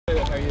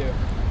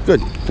Good.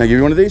 Can I give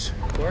you one of these?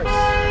 Of course.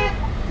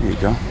 There you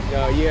go.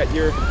 No,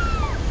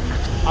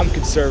 I'm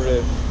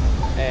conservative,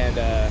 and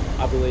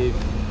I believe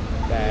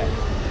that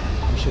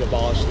we should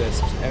abolish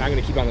this. And I'm going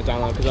to keep on the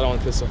down low because I don't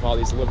want to piss off all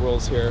these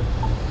liberals here.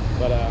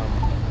 But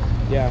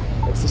yeah,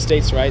 it's the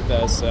state's right,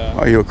 though. So.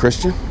 Are you a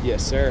Christian?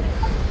 Yes, sir.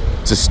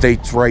 It's a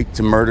state's right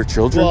to murder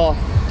children? Well,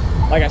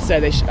 like I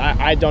said,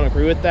 I don't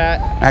agree with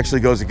that.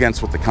 Actually goes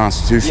against what the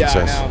Constitution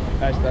says. Yeah,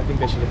 I think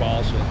they should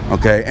abolish it.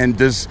 Okay, and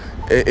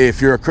if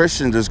you're a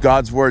Christian, does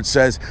God's word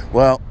says,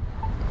 well,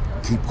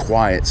 keep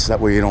quiet so that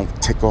way you don't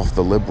tick off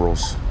the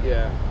liberals?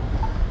 Yeah.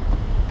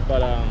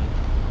 But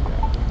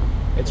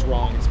it's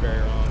wrong. It's very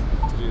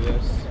wrong to do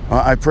this.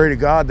 I pray to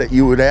God that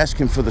you would ask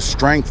him for the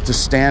strength to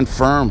stand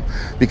firm,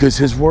 because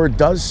his word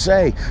does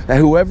say that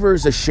whoever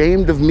is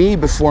ashamed of me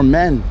before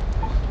men,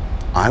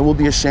 I will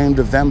be ashamed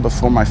of them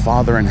before my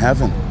Father in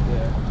heaven.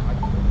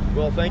 Yeah.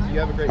 Well, thank you.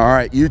 Have a great day. All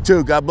right, you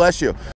too. God bless you.